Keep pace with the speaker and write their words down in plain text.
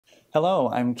Hello,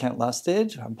 I'm Kent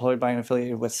Lustig, employed by and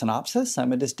affiliated with Synopsys.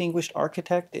 I'm a distinguished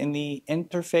architect in the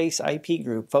interface IP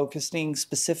group, focusing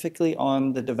specifically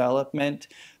on the development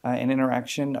and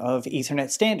interaction of Ethernet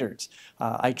standards,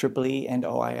 IEEE and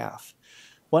OIF.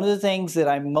 One of the things that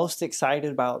I'm most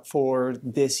excited about for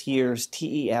this year's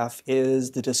TEF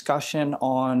is the discussion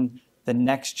on the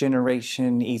next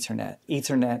generation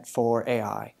Ethernet for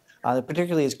AI. That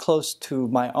particularly is close to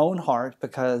my own heart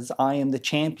because I am the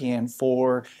champion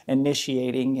for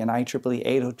initiating an IEEE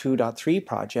 802.3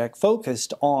 project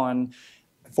focused on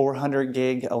 400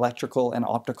 gig electrical and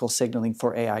optical signaling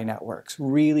for AI networks,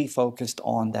 really focused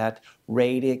on that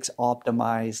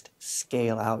radix-optimized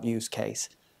scale-out use case.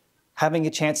 Having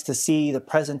a chance to see the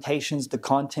presentations, the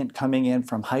content coming in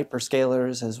from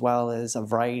hyperscalers, as well as a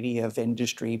variety of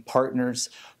industry partners,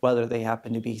 whether they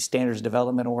happen to be standards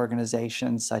development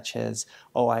organizations such as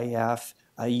OIF,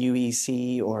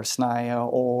 UEC, or SNIA,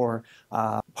 or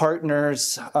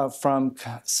partners from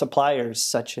suppliers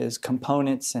such as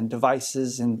components and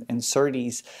devices and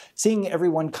SerDes, seeing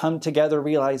everyone come together,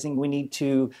 realizing we need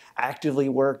to actively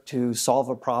work to solve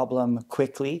a problem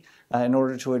quickly in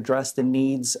order to address the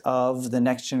needs of the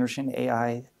next generation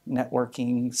AI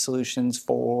networking solutions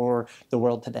for the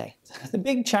world today. The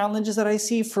big challenges that I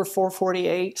see for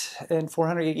 448 and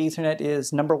 400 gig Ethernet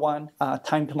is, number one,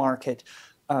 time to market.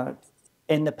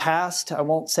 In the past, I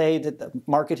won't say that the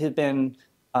market has been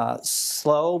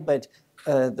slow, but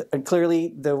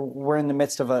clearly we're in the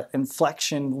midst of an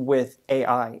inflection with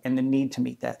AI and the need to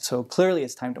meet that. So clearly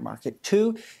it's time to market.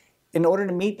 Two, in order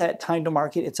to meet that time to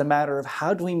market, it's a matter of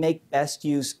how do we make best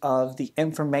use of the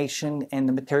information and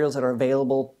the materials that are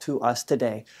available to us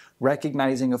today.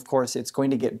 Recognizing, of course, it's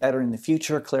going to get better in the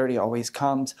future, clarity always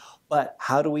comes, but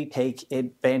how do we take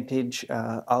advantage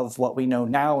of what we know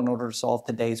now in order to solve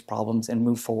today's problems and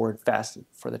move forward fast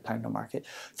for the time to market?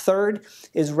 Third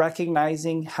is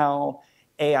recognizing how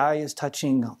AI is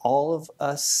touching all of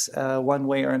us one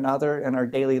way or another in our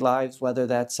daily lives, whether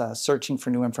that's searching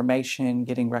for new information,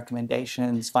 getting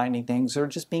recommendations, finding things, or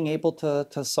just being able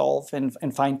to solve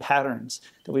and find patterns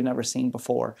that we've never seen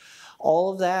before.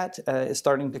 All of that is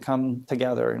starting to come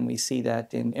together, and we see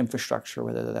that in infrastructure,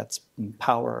 whether that's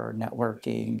power,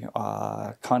 networking,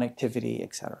 connectivity,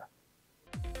 etc.